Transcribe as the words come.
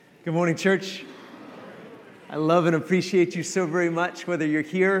Good morning, church. I love and appreciate you so very much, whether you're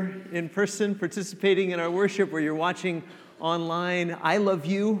here in person participating in our worship or you're watching online. I love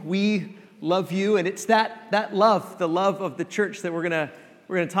you. We love you. And it's that love, the love of the church that we're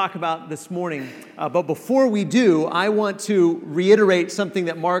gonna talk about this morning. But before we do, I want to reiterate something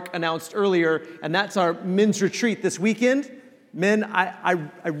that Mark announced earlier, and that's our men's retreat this weekend. Men, I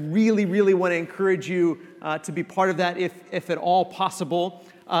really, really want to encourage you to be part of that if at all possible.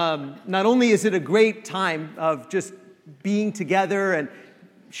 Not only is it a great time of just being together and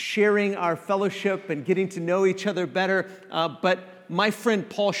sharing our fellowship and getting to know each other better, but my friend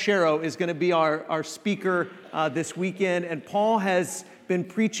Paul Sharrow is going to be our speaker this weekend, and Paul has been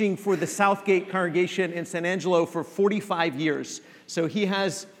preaching for the Southgate congregation in San Angelo for 45 years. So he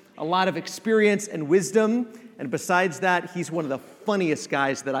has a lot of experience and wisdom, and besides that, he's one of the funniest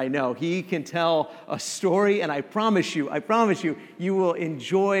guys that I know. He can tell a story, and I promise you, you will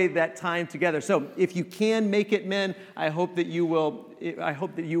enjoy that time together. So if you can make it, men, I hope that you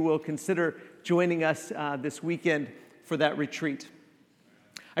will consider joining us this weekend for that retreat.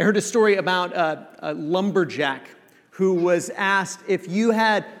 I heard a story about a lumberjack who was asked if you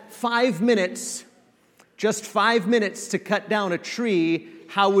had 5 minutes, just 5 minutes to cut down a tree,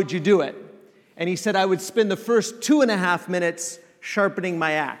 how would you do it? And he said, I would spend the first 2.5 minutes sharpening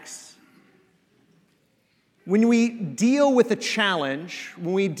my axe. When we deal with a challenge,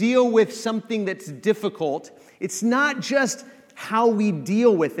 when we deal with something that's difficult, it's not just how we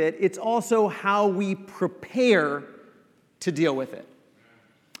deal with it, it's also how we prepare to deal with it.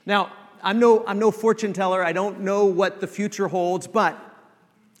 Now, I'm no fortune teller. I don't know what the future holds, but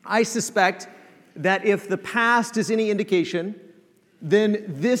I suspect that if the past is any indication, then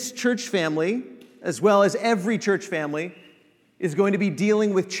this church family, as well as every church family, is going to be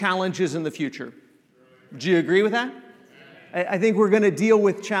dealing with challenges in the future. Do you agree with that? I think we're going to deal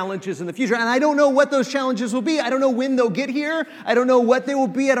with challenges in the future. And I don't know what those challenges will be. I don't know when they'll get here. I don't know what they will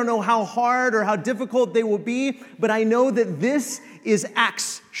be. I don't know how hard or how difficult they will be. But I know that this is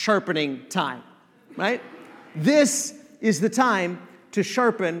axe sharpening time, right? This is the time to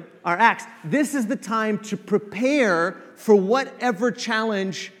sharpen our axe. This is the time to prepare for whatever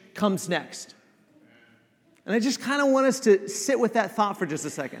challenge comes next. And I just kind of want us to sit with that thought for just a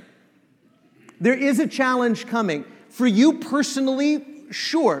second. There is a challenge coming. For you personally,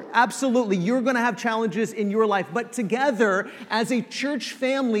 sure, absolutely, you're going to have challenges in your life. But together, as a church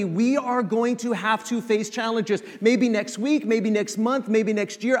family, we are going to have to face challenges. Maybe next week, maybe next month, maybe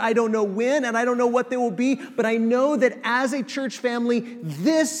next year. I don't know when, and I don't know what they will be. But I know that as a church family,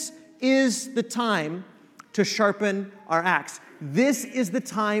 this is the time to sharpen our axe. This is the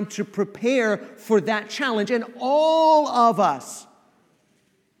time to prepare for that challenge. And all of us,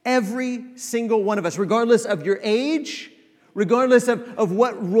 every single one of us, regardless of your age, regardless of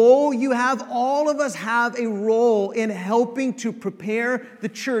what role you have, all of us have a role in helping to prepare the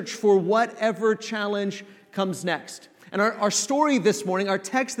church for whatever challenge comes next. And our story this morning, our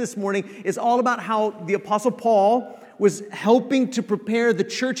text this morning, is all about how the Apostle Paul was helping to prepare the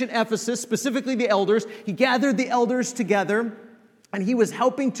church in Ephesus, specifically the elders. He gathered the elders together, and he was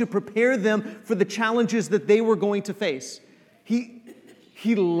helping to prepare them for the challenges that they were going to face.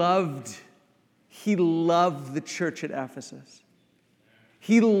 He loved the church at Ephesus.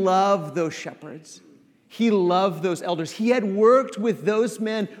 He loved those shepherds. He loved those elders. He had worked with those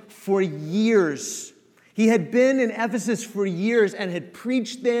men for years. He had been in Ephesus for years and had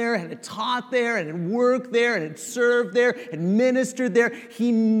preached there and had taught there and had worked there and had served there and ministered there.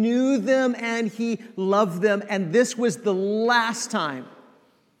 He knew them and he loved them. And this was the last time,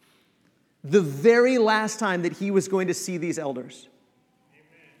 the very last time that he was going to see these elders.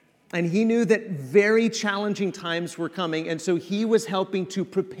 And he knew that very challenging times were coming, and so he was helping to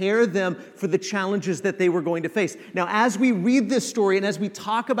prepare them for the challenges that they were going to face. Now, as we read this story and as we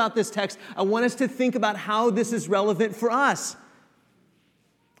talk about this text, I want us to think about how this is relevant for us.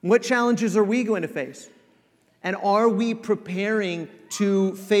 What challenges are we going to face? And are we preparing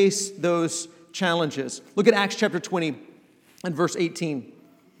to face those challenges? Look at Acts chapter 20 and verse 18.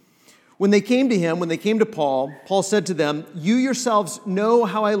 When they came to Paul, Paul said to them, "You yourselves know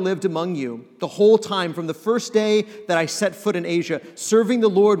how I lived among you the whole time from the first day that I set foot in Asia, serving the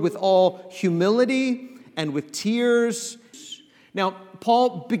Lord with all humility and with tears." Now,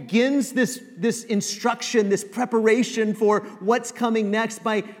 Paul begins this instruction, this preparation for what's coming next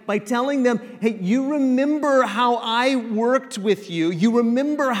by telling them, hey, you remember how I worked with you. You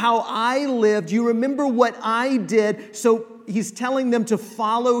remember how I lived. You remember what I did. So he's telling them to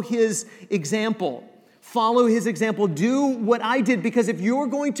follow his example. Follow his example. Do what I did, because if you're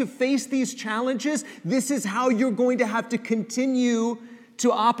going to face these challenges, this is how you're going to have to continue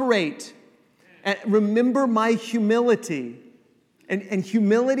to operate. And remember my humility. And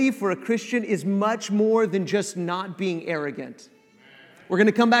humility for a Christian is much more than just not being arrogant. We're going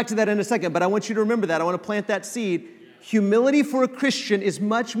to come back to that in a second, but I want you to remember that. I want to plant that seed. Humility for a Christian is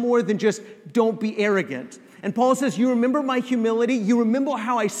much more than just don't be arrogant. And Paul says, you remember my humility. You remember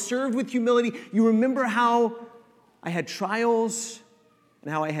how I served with humility. You remember how I had trials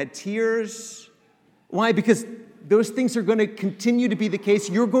and how I had tears. Why? Because those things are going to continue to be the case.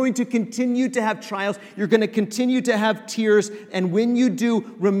 You're going to continue to have trials. You're going to continue to have tears. And when you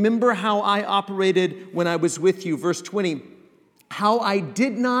do, remember how I operated when I was with you. Verse 20, how I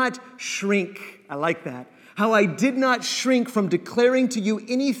did not shrink. I like that. How I did not shrink from declaring to you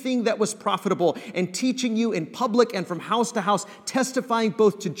anything that was profitable and teaching you in public and from house to house, testifying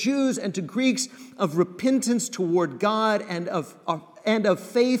both to Jews and to Greeks of repentance toward God and of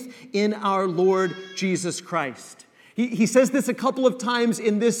faith in our Lord Jesus Christ. He says this a couple of times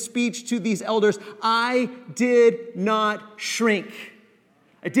in this speech to these elders. I did not shrink.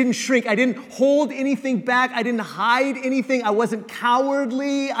 I didn't shrink. I didn't hold anything back. I didn't hide anything. I wasn't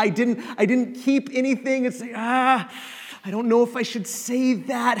cowardly. I didn't keep anything and say, I don't know if I should say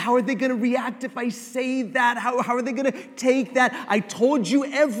that. How are they going to react if I say that? How are they going to take that? I told you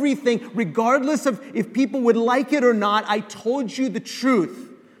everything, regardless of if people would like it or not. I told you the truth.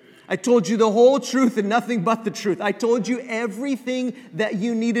 I told you the whole truth and nothing but the truth. I told you everything that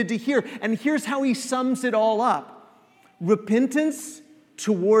you needed to hear. And here's how he sums it all up. Repentance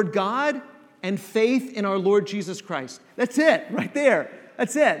toward God and faith in our Lord Jesus Christ. That's it, right there.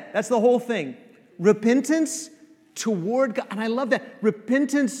 That's it. That's the whole thing. Repentance toward God. And I love that.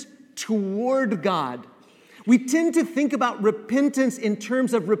 Repentance toward God. We tend to think about repentance in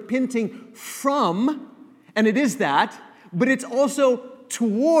terms of repenting from, and it is that, but it's also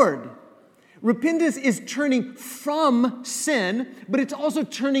toward. Repentance is turning from sin, but it's also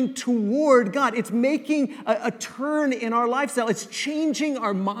turning toward God. It's making a turn in our lifestyle. It's changing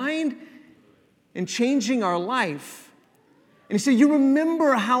our mind and changing our life. And he said, you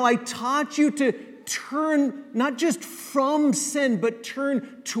remember how I taught you to turn not just from sin, but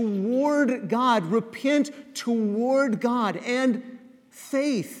turn toward God. Repent toward God and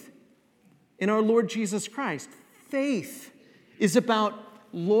faith in our Lord Jesus Christ. Faith is about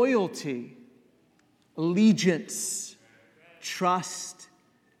loyalty, allegiance, trust.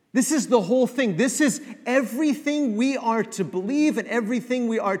 This is the whole thing. This is everything we are to believe and everything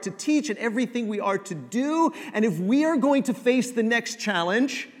we are to teach and everything we are to do. And if we are going to face the next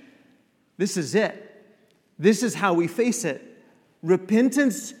challenge, this is it. This is how we face it.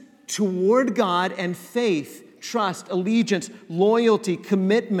 Repentance toward God and faith, trust, allegiance, loyalty,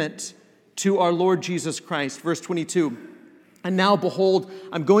 commitment to our Lord Jesus Christ. Verse 22. And now, behold,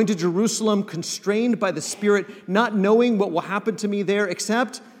 I'm going to Jerusalem, constrained by the Spirit, not knowing what will happen to me there,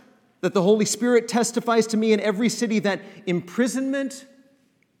 except that the Holy Spirit testifies to me in every city that imprisonment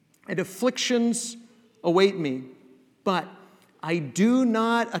and afflictions await me. But I do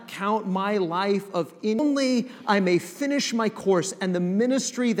not account my life of only I may finish my course and the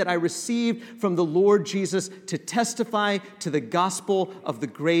ministry that I received from the Lord Jesus to testify to the gospel of the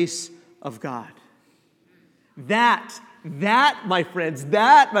grace of God. That, my friends,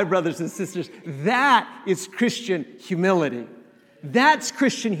 my brothers and sisters, that is Christian humility. That's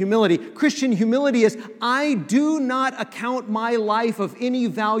Christian humility. Christian humility is, I do not account my life of any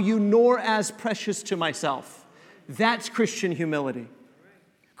value nor as precious to myself. That's Christian humility.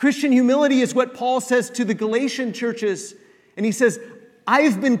 Christian humility is what Paul says to the Galatian churches. And he says,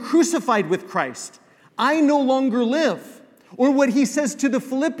 I've been crucified with Christ. I no longer live. Or what he says to the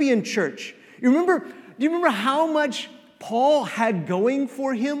Philippian church. Do you remember how much Paul had going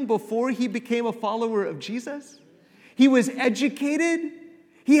for him before he became a follower of Jesus? He was educated.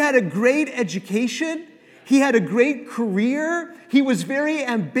 He had a great education. He had a great career. He was very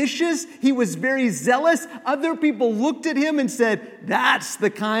ambitious. He was very zealous. Other people looked at him and said, that's the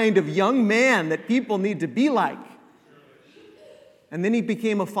kind of young man that people need to be like. And then he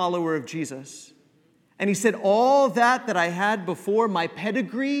became a follower of Jesus. And he said, all that I had before, my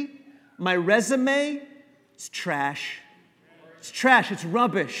pedigree, my resume, it's trash. It's trash. It's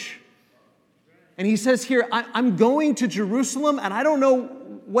rubbish. And he says here, I'm going to Jerusalem, and I don't know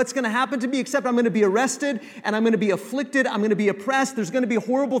what's going to happen to me, except I'm going to be arrested, and I'm going to be afflicted, I'm going to be oppressed, there's going to be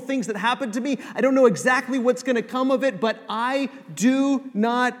horrible things that happen to me. I don't know exactly what's going to come of it, but I do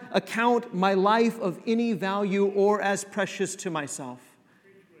not account my life of any value or as precious to myself.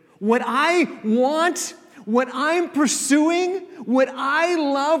 What I want, what I'm pursuing, what I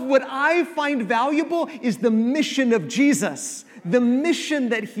love, what I find valuable is the mission of Jesus, the mission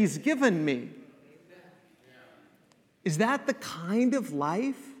that He's given me. Is that the kind of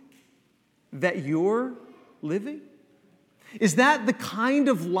life that you're living? Is that the kind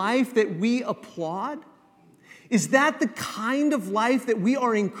of life that we applaud? Is that the kind of life that we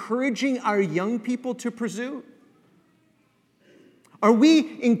are encouraging our young people to pursue? Are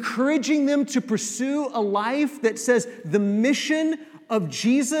we encouraging them to pursue a life that says the mission of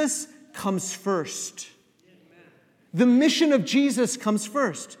Jesus comes first? The mission of Jesus comes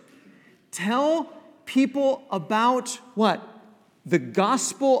first. Tell people about what? The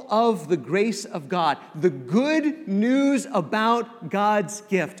gospel of the grace of God. The good news about God's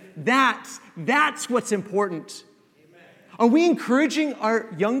gift. That's what's important. Amen. Are we encouraging our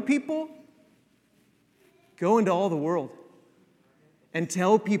young people? Go into all the world and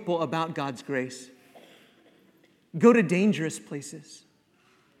tell people about God's grace. Go to dangerous places.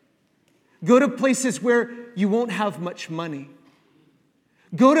 Go to places where you won't have much money.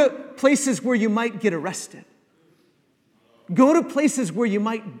 Go to places where you might get arrested. Go to places where you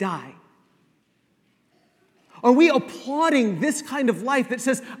might die. Are we applauding this kind of life that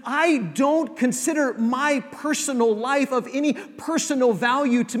says, I don't consider my personal life of any personal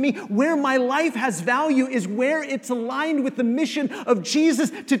value to me? Where my life has value is where it's aligned with the mission of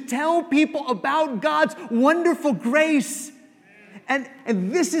Jesus to tell people about God's wonderful grace. And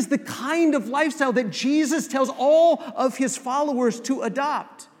this is the kind of lifestyle that Jesus tells all of his followers to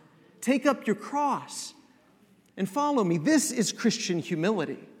adopt. Take up your cross and follow me. This is Christian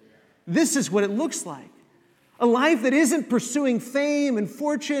humility. This is what it looks like. A life that isn't pursuing fame and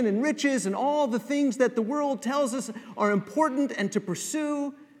fortune and riches and all the things that the world tells us are important and to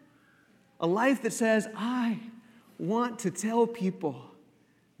pursue. A life that says, I want to tell people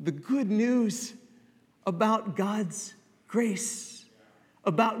the good news about God's grace,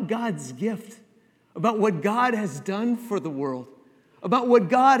 about God's gift, about what God has done for the world, about what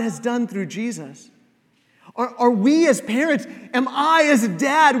God has done through Jesus. Are we as parents, am I as a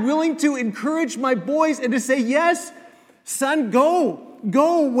dad willing to encourage my boys and to say, yes, son, go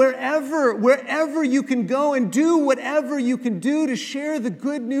wherever you can go and do whatever you can do to share the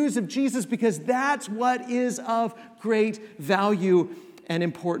good news of Jesus, because that's what is of great value and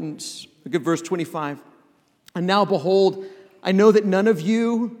importance. Look at verse 25. And now behold, I know that none of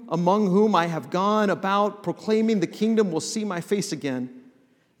you among whom I have gone about proclaiming the kingdom will see my face again.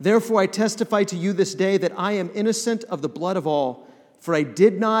 Therefore, I testify to you this day that I am innocent of the blood of all. For I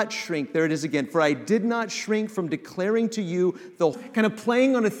did not shrink, there it is again, for I did not shrink from declaring to you, though kind of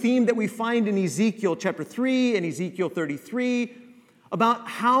playing on a theme that we find in Ezekiel chapter 3 and Ezekiel 33, about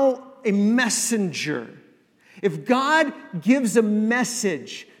how a messenger, if God gives a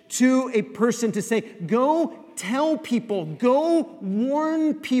message to a person to say, go tell people, go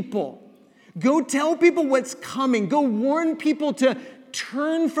warn people, go tell people what's coming, go warn people to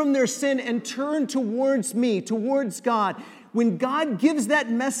turn from their sin and turn towards me, towards God. When God gives that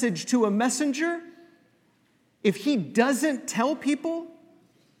message to a messenger, if he doesn't tell people,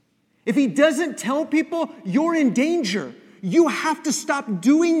 you're in danger. You have to stop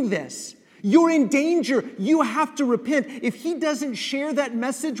doing this. You're in danger. You have to repent. If he doesn't share that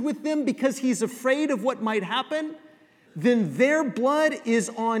message with them because he's afraid of what might happen, then their blood is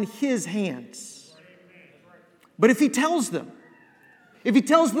on his hands. But if he tells them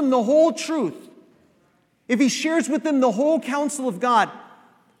the whole truth, if he shares with them the whole counsel of God,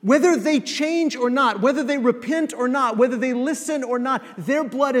 whether they change or not, whether they repent or not, whether they listen or not, their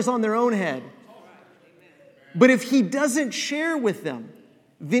blood is on their own head. But if he doesn't share with them,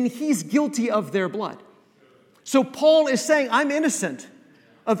 then he's guilty of their blood. So Paul is saying, I'm innocent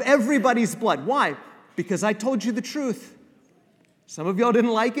of everybody's blood. Why? Because I told you the truth. Some of y'all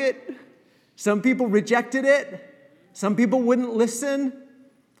didn't like it. Some people rejected it. Some people wouldn't listen,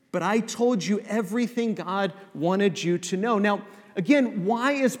 but I told you everything God wanted you to know. Now, again,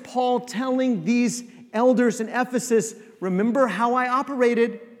 why is Paul telling these elders in Ephesus, remember how I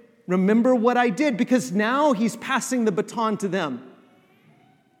operated, remember what I did? Because now he's passing the baton to them.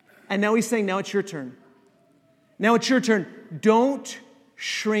 And now he's saying, now it's your turn. Now it's your turn. Don't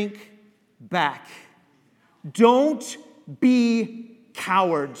shrink back. Don't be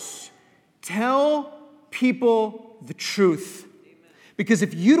cowards. Tell people the truth. Because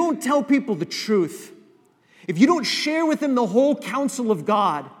if you don't tell people the truth, if you don't share with them the whole counsel of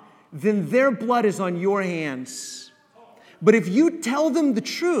God, then their blood is on your hands. But if you tell them the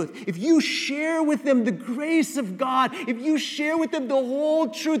truth, if you share with them the grace of God, if you share with them the whole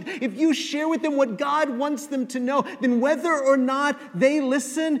truth, if you share with them what God wants them to know, then whether or not they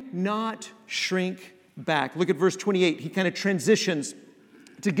listen, not shrink back. Look at verse 28. He kind of transitions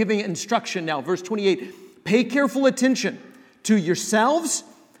to giving instruction now. Verse 28. Pay careful attention to yourselves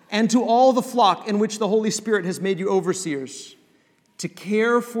and to all the flock in which the Holy Spirit has made you overseers, to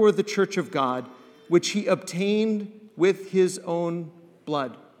care for the church of God, which he obtained with his own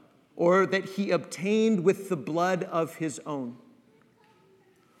blood, or that he obtained with the blood of his own.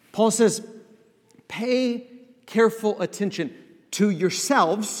 Paul says, pay careful attention to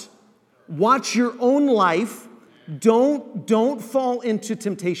yourselves, watch your own life, don't fall into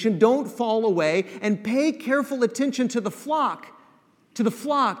temptation, don't fall away, and pay careful attention to the flock, to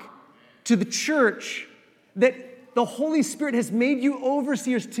the church, that the Holy Spirit has made you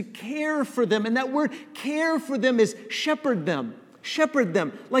overseers to care for them. And that word care for them is shepherd them. Shepherd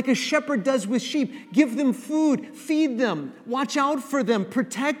them like a shepherd does with sheep. Give them food, feed them, watch out for them,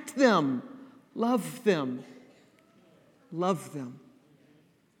 protect them, love them. Love them.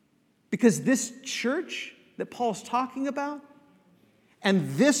 Because this church that Paul's talking about, and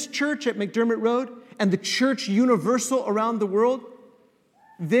this church at McDermott Road, and the church universal around the world,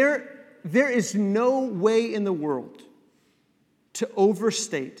 there is no way in the world to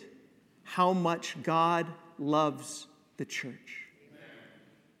overstate how much God loves the church.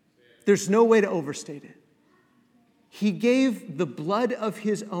 There's no way to overstate it. He gave the blood of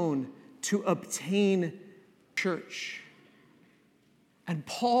his own to obtain church. And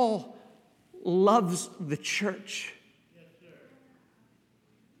Paul loves the church.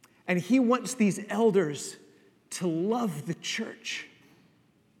 And he wants these elders to love the church.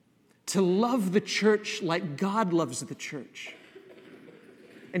 To love the church like God loves the church.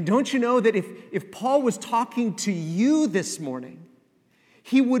 And don't you know that if Paul was talking to you this morning,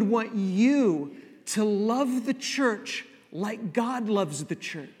 he would want you to love the church like God loves the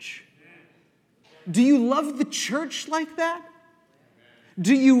church. Do you love the church like that?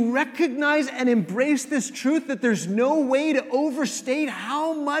 Do you recognize and embrace this truth that there's no way to overstate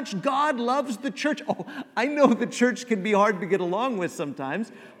how much God loves the church? Oh, I know the church can be hard to get along with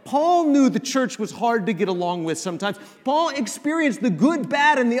sometimes. Paul knew the church was hard to get along with sometimes. Paul experienced the good,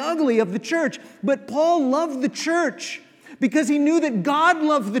 bad, and the ugly of the church. But Paul loved the church because he knew that God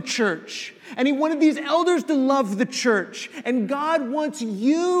loved the church. And he wanted these elders to love the church. And God wants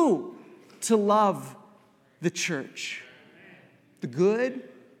you to love the church. The good,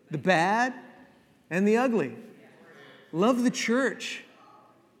 the bad, and the ugly. Love the church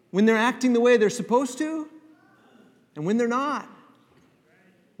when they're acting the way they're supposed to and when they're not.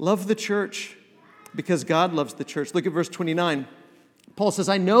 Love the church because God loves the church. Look at verse 29. Paul says,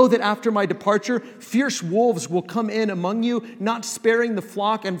 I know that after my departure, fierce wolves will come in among you, not sparing the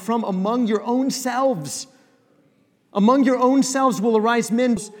flock, and from among your own selves will arise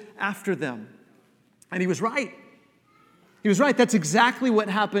men after them. And he was right. He was right. That's exactly what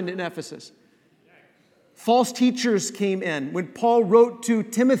happened in Ephesus. False teachers came in. When Paul wrote to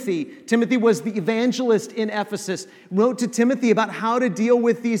Timothy, Timothy was the evangelist in Ephesus, wrote to Timothy about how to deal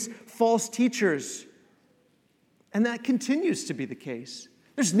with these false teachers. And that continues to be the case.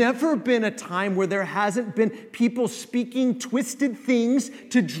 There's never been a time where there hasn't been people speaking twisted things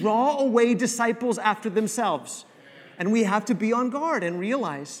to draw away disciples after themselves. And we have to be on guard and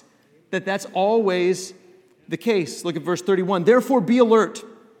realize that that's always the case. Look at verse 31. Therefore be alert,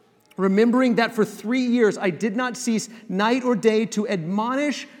 remembering that for 3 years I did not cease night or day to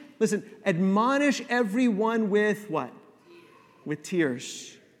admonish everyone with what? With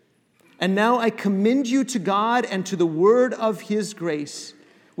tears. And now I commend you to God and to the word of his grace,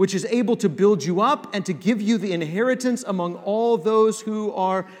 which is able to build you up and to give you the inheritance among all those who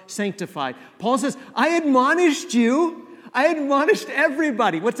are sanctified. Paul says, I admonished you. I admonished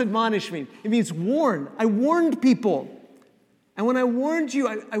everybody. What's admonish mean? It means warn. I warned people. And when I warned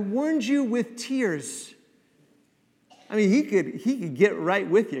you, I warned you with tears. I mean, he could get right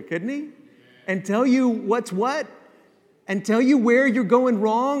with you, couldn't he? And tell you what's what, and tell you where you're going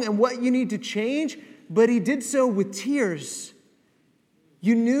wrong and what you need to change. But he did so with tears.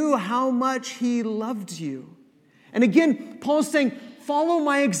 You knew how much he loved you. And again, Paul's saying, follow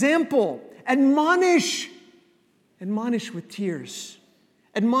my example. Admonish with tears.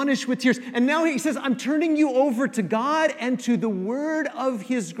 Admonish with tears. And now he says, I'm turning you over to God and to the word of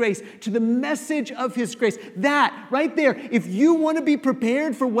his grace, to the message of his grace. That, right there, if you want to be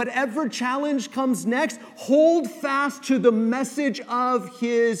prepared for whatever challenge comes next, hold fast to the message of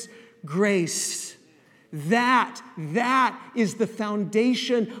his grace. That is the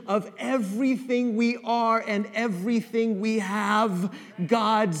foundation of everything we are and everything we have,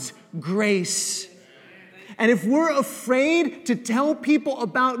 God's grace. And if we're afraid to tell people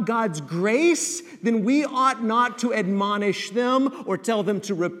about God's grace, then we ought not to admonish them or tell them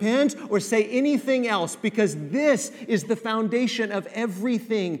to repent or say anything else, because this is the foundation of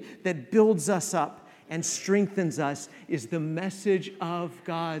everything that builds us up and strengthens us is the message of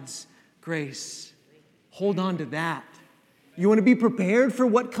God's grace. Hold on to that. You want to be prepared for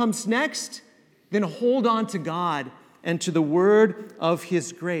what comes next? Then hold on to God and to the word of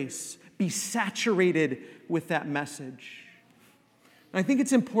His grace. Be saturated with that message. I think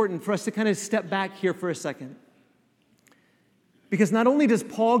it's important for us to kind of step back here for a second. Because not only does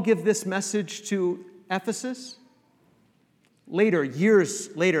Paul give this message to Ephesus, later,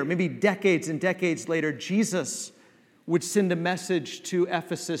 years later, maybe decades and decades later, Jesus would send a message to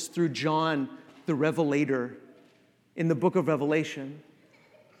Ephesus through John the Revelator in the book of Revelation.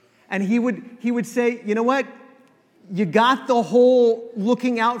 And he would say, you know what? You got the whole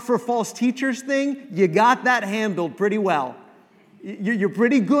looking out for false teachers thing. You got that handled pretty well. You're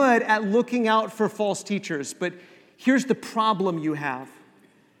pretty good at looking out for false teachers. But here's the problem you have.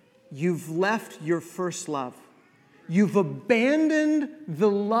 You've left your first love. You've abandoned the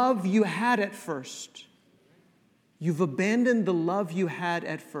love you had at first. You've abandoned the love you had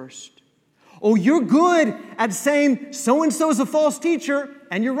at first. Oh, you're good at saying so-and-so is a false teacher,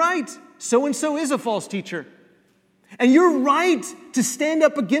 and you're right. So-and-so is a false teacher. And you're right to stand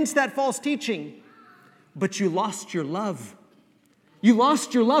up against that false teaching. But you lost your love. You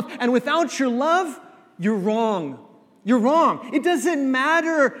lost your love. And without your love, you're wrong. You're wrong. It doesn't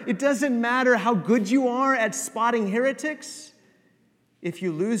matter how good you are at spotting heretics. If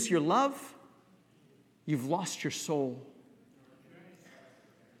you lose your love, you've lost your soul.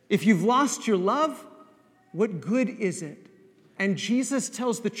 If you've lost your love, what good is it? And Jesus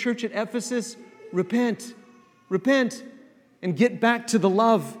tells the church at Ephesus, repent, and get back to the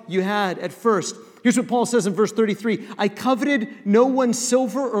love you had at first. Here's what Paul says in verse 33. I coveted no one's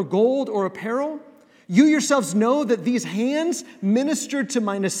silver or gold or apparel. You yourselves know that these hands ministered to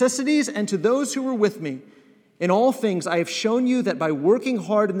my necessities and to those who were with me. In all things, I have shown you that by working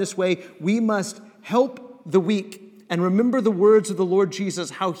hard in this way, we must help the weak. And remember the words of the Lord Jesus,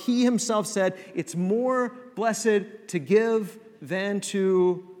 how He Himself said, it's more blessed to give than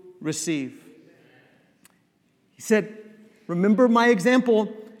to receive. He said, remember my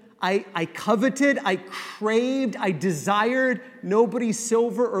example. I coveted, I craved, I desired nobody's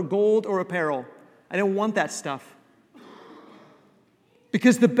silver or gold or apparel. I didn't want that stuff.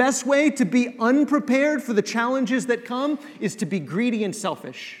 Because the best way to be unprepared for the challenges that come is to be greedy and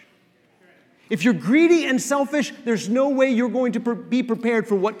selfish. If you're greedy and selfish, there's no way you're going to be prepared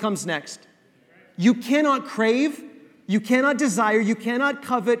for what comes next. You cannot crave, you cannot desire, you cannot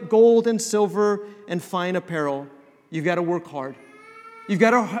covet gold and silver and fine apparel. You've got to work hard. You've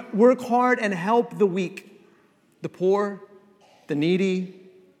got to work hard and help the weak, the poor, the needy,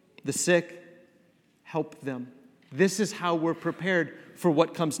 the sick. Help them. This is how we're prepared for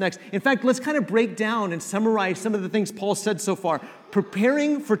what comes next. In fact, let's kind of break down and summarize some of the things Paul said so far.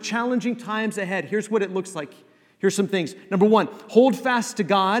 Preparing for challenging times ahead. Here's what it looks like. Here's some things. Number one, hold fast to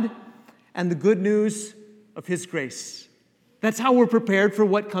God and the good news of His grace. That's how we're prepared for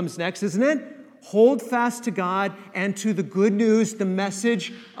what comes next, isn't it? Hold fast to God and to the good news, the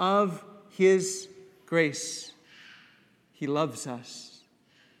message of His grace. He loves us.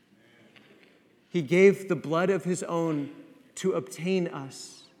 He gave the blood of His own to obtain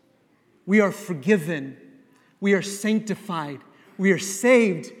us. We are forgiven. We are sanctified. We are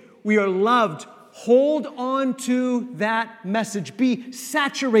saved. We are loved. Hold on to that message. Be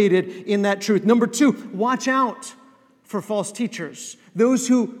saturated in that truth. Number two, watch out for false teachers. Those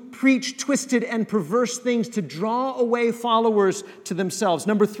who preach twisted and perverse things to draw away followers to themselves.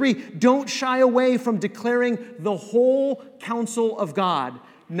 Number three, don't shy away from declaring the whole counsel of God,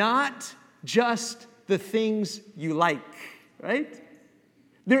 not just the things you like, right?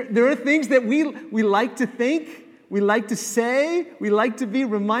 There are things that we like to think, we like to say, we like to be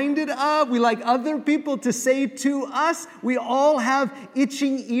reminded of, we like other people to say to us. We all have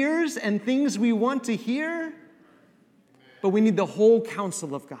itching ears and things we want to hear, but we need the whole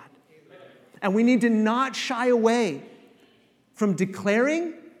counsel of God. And we need to not shy away from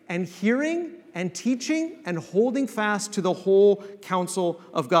declaring and hearing and teaching and holding fast to the whole counsel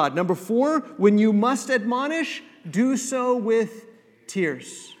of God. Number four, when you must admonish, do so with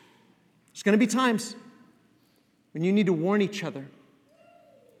tears. There's going to be times when you need to warn each other,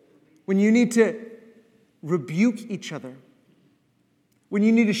 when you need to rebuke each other, when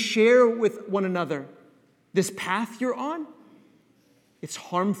you need to share with one another, this path you're on, it's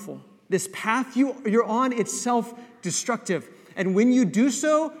harmful. This path you're on, it's self-destructive. And when you do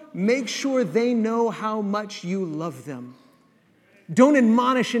so, make sure they know how much you love them. Don't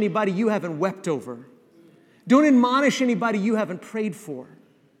admonish anybody you haven't wept over. Don't admonish anybody you haven't prayed for.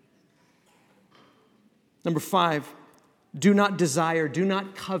 Number five, Do not desire, do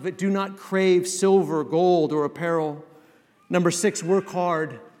not covet, do not crave silver, gold, or apparel. Number 6, work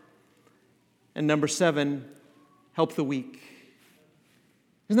hard. And number 7, help the weak.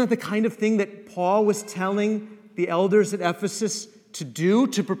 Isn't that the kind of thing that Paul was telling the elders at Ephesus to do,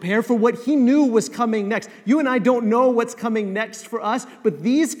 to prepare for what he knew was coming next? You and I don't know what's coming next for us, but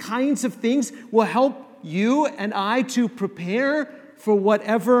these kinds of things will help you and I to prepare for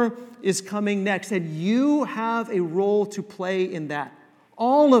whatever is coming next. And you have a role to play in that.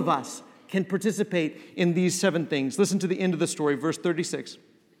 All of us can participate in these 7 things. Listen to the end of the story, verse 36.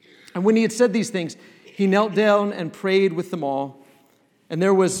 And when he had said these things, he knelt down and prayed with them all. And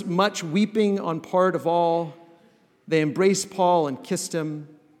there was much weeping on part of all. They embraced Paul and kissed him,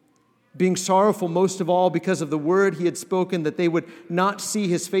 being sorrowful most of all because of the word he had spoken, that they would not see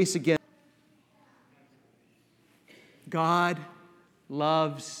his face again. God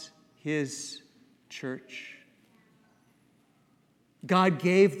loves his church. God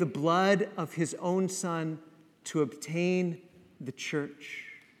gave the blood of his own Son to obtain the church.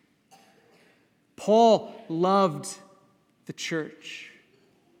 Paul loved the church.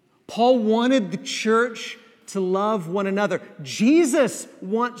 Paul wanted the church to love one another. Jesus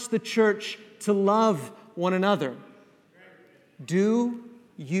wants the church to love one another. Do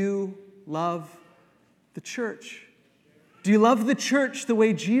you love the church? Do you love the church the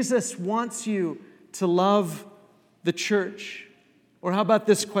way Jesus wants you to love the church? Or how about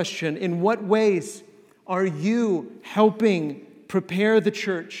this question? In what ways are you helping prepare the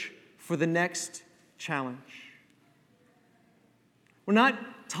church for the next challenge? We're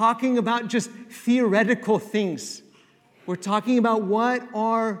not talking about just theoretical things. We're talking about what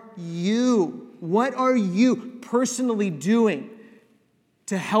are you personally doing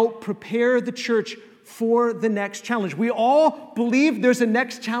to help prepare the church for the next challenge. We all believe there's a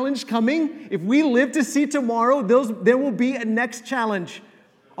next challenge coming. If we live to see tomorrow, there will be a next challenge.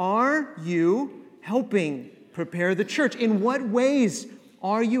 Are you helping prepare the church? In what ways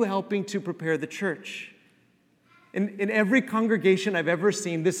are you helping to prepare the church? In every congregation I've ever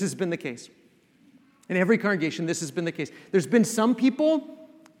seen, this has been the case. In every congregation, this has been the case. There's been some people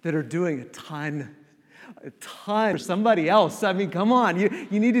that are doing a ton for somebody else. I mean, come on.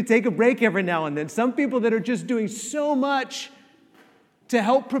 You need to take a break every now and then. Some people that are just doing so much to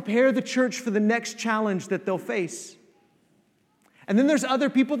help prepare the church for the next challenge that they'll face. And then there's other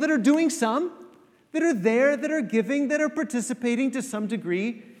people that are doing some, that are there, that are giving, that are participating to some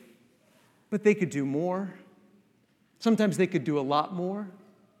degree, but they could do more. Sometimes they could do a lot more.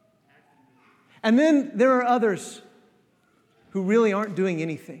 And then there are others who really aren't doing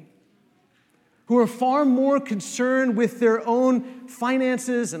anything, who are far more concerned with their own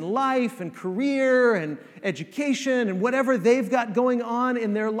finances and life and career and education and whatever they've got going on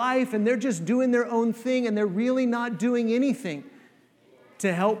in their life, and they're just doing their own thing, and they're really not doing anything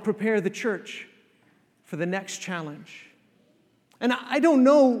to help prepare the church for the next challenge. And I don't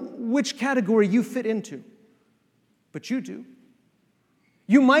know which category you fit into, but you do.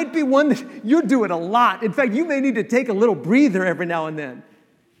 You might be one that you're doing a lot. In fact, you may need to take a little breather every now and then.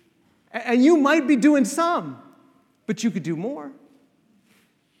 And you might be doing some, but you could do more.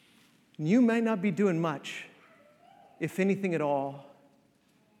 And you might not be doing much, if anything at all.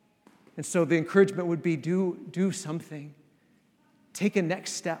 And so the encouragement would be do something. Take a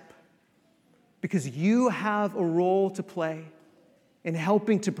next step. Because you have a role to play in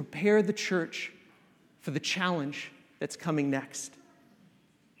helping to prepare the church for the challenge that's coming next.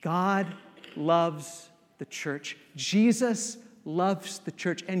 God loves the church. Jesus loves the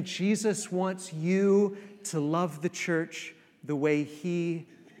church, and Jesus wants you to love the church the way he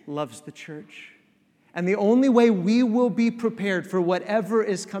loves the church. And the only way we will be prepared for whatever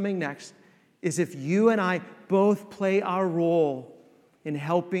is coming next is if you and I both play our role in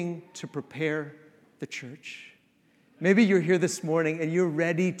helping to prepare the church. Maybe you're here this morning and you're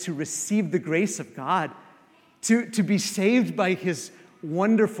ready to receive the grace of God, to be saved by his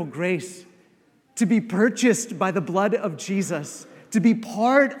wonderful grace, to be purchased by the blood of Jesus, to be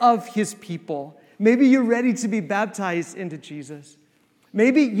part of his people. Maybe you're ready to be baptized into Jesus.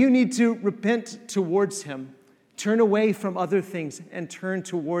 Maybe you need to repent towards him, turn away from other things and turn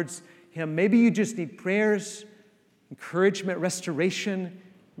towards him. Maybe you just need prayers, encouragement, restoration.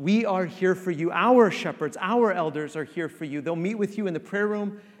 We are here for you. Our shepherds, our elders are here for you. They'll meet with you in the prayer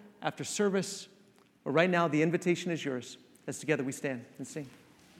room after service. Or right now, the invitation is yours as together we stand and sing.